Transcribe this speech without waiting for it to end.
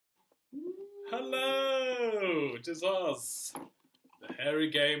Hello! It is us, the Hairy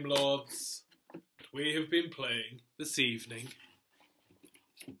Game Lords. We have been playing this evening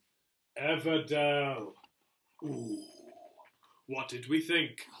Everdell. Ooh, what did we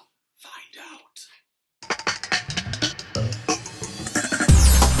think? Find out.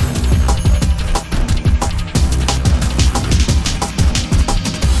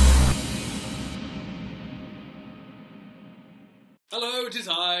 Hello, it is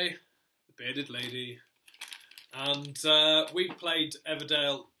I, the bearded lady, and we played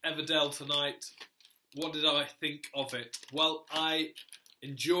Everdell tonight. What did I think of it? Well, I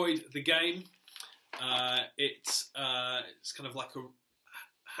enjoyed the game. It's kind of like a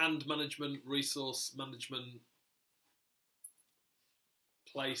hand management, resource management,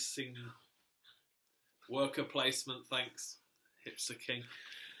 placing, worker placement. Thanks, Hipster King,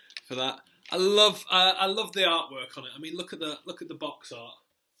 for that. I love the artwork on it. I mean, look at the box art,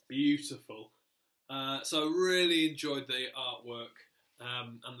 beautiful. So I really enjoyed the artwork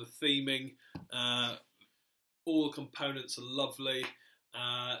and the theming. All the components are lovely.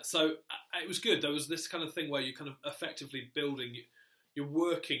 So it was good. There was this kind of thing where you kind of effectively building. You're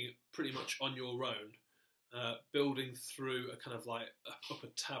working pretty much on your own, building through a kind of like up a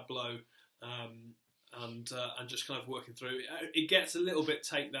tableau, and just kind of working through. It gets a little bit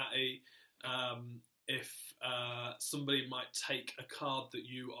take that-y. If somebody might take a card that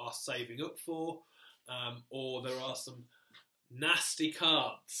you are saving up for, or there are some nasty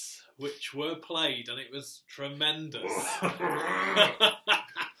cards which were played, and it was tremendous.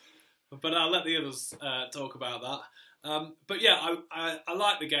 But I'll let the others talk about that. But yeah, I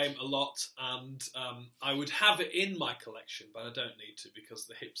like the game a lot, and I would have it in my collection, but I don't need to because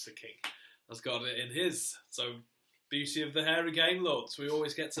the Hipster King has got it in his. So, beauty of the Hairy Game Lords, we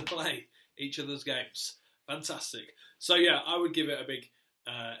always get to play each other's games. Fantastic. So yeah, I would give it a big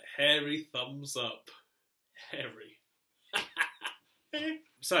hairy thumbs up. Hairy.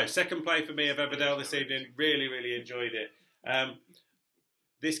 So, second play for me of Everdell this evening. Really, really enjoyed it.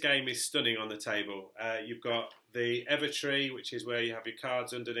 This game is stunning on the table. You've got the Evertree, which is where you have your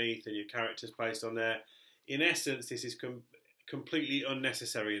cards underneath and your characters placed on there. In essence, this is completely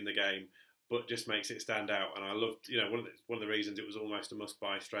unnecessary in the game, but just makes it stand out. And I loved, one of the reasons it was almost a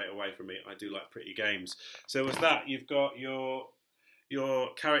must-buy straight away for me. I do like pretty games. So with that, you've got your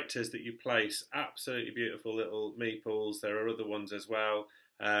characters that you place. Absolutely beautiful little meeples. There are other ones as well.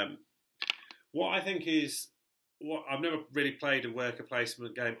 What I think is, I've never really played a worker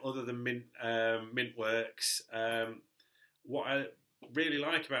placement game other than Mintworks. What I really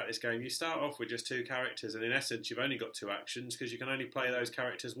like about this game, you start off with just two characters, and in essence you've only got two actions because you can only play those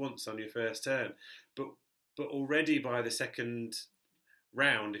characters once on your first turn. But already by the second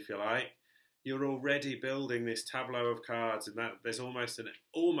round, if you like, you're already building this tableau of cards, and that there's almost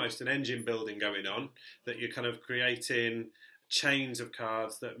an engine building going on, that you're kind of creating chains of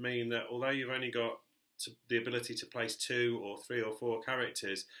cards that mean that although you've only got the ability to place 2 or 3 or 4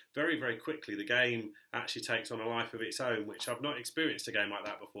 characters, very, very quickly the game actually takes on a life of its own, which I've not experienced a game like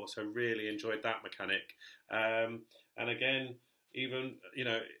that before, so really enjoyed that mechanic. And again, even,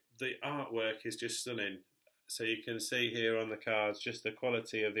 the artwork is just stunning. So you can see here on the cards just the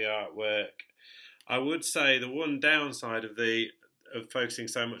quality of the artwork. I would say the one downside of focusing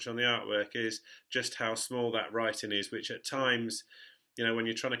so much on the artwork is just how small that writing is, which at times, when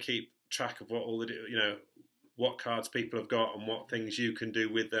you're trying to keep track of what cards people have got and what things you can do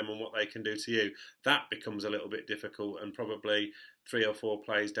with them and what they can do to you, that becomes a little bit difficult, and probably 3 or 4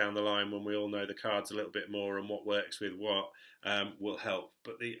 plays down the line when we all know the cards a little bit more and what works with what will help.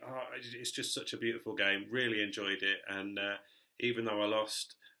 But it's just such a beautiful game. Really enjoyed it, and even though I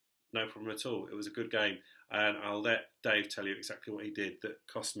lost, no problem at all. It was a good game, and I'll let Dave tell you exactly what he did that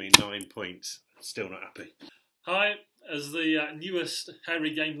cost me 9 points. Still not happy. Hi, as the newest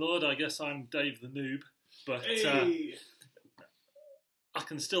Hairy Game Lord, I guess I'm Dave the Noob, but Hey. I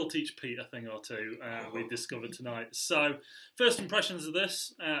can still teach Pete a thing or two, we discovered tonight. So, first impressions of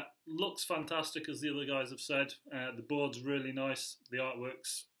this, looks fantastic, as the other guys have said. The board's really nice, the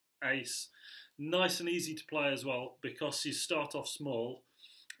artwork's ace. Nice and easy to play as well, because you start off small.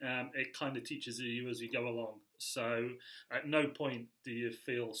 It kind of teaches you as you go along. So at no point do you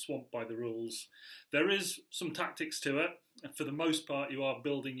feel swamped by the rules. There is some tactics to it. For the most part, you are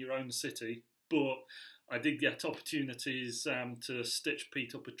building your own city, but I did get opportunities to stitch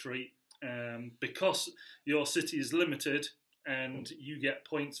Pete up a treat. Because your city is limited and you get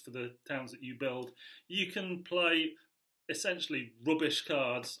points for the towns that you build, you can play essentially rubbish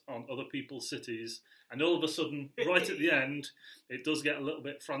cards on other people's cities, and all of a sudden, right at the end, it does get a little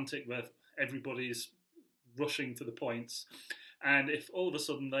bit frantic with everybody's rushing for the points. And if all of a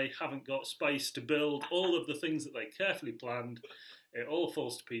sudden they haven't got space to build all of the things that they carefully planned, it all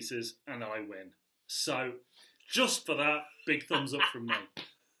falls to pieces and I win. So, just for that, big thumbs up from me.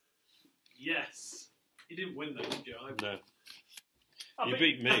 Yes. You didn't win though, did you? No. I You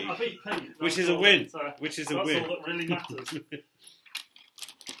beat me. I beat Pete. Which That's is a all win. that's All that really matters.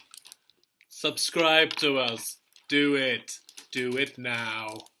 Subscribe to us. Do it. Do it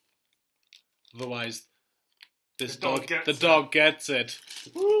now. Otherwise, the dog gets it.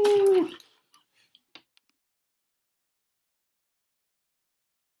 Woo!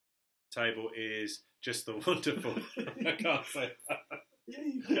 Table is just the wonderful. I can't say that. Yeah,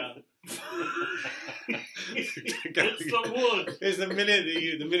 you can. It's the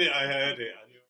minute I heard it.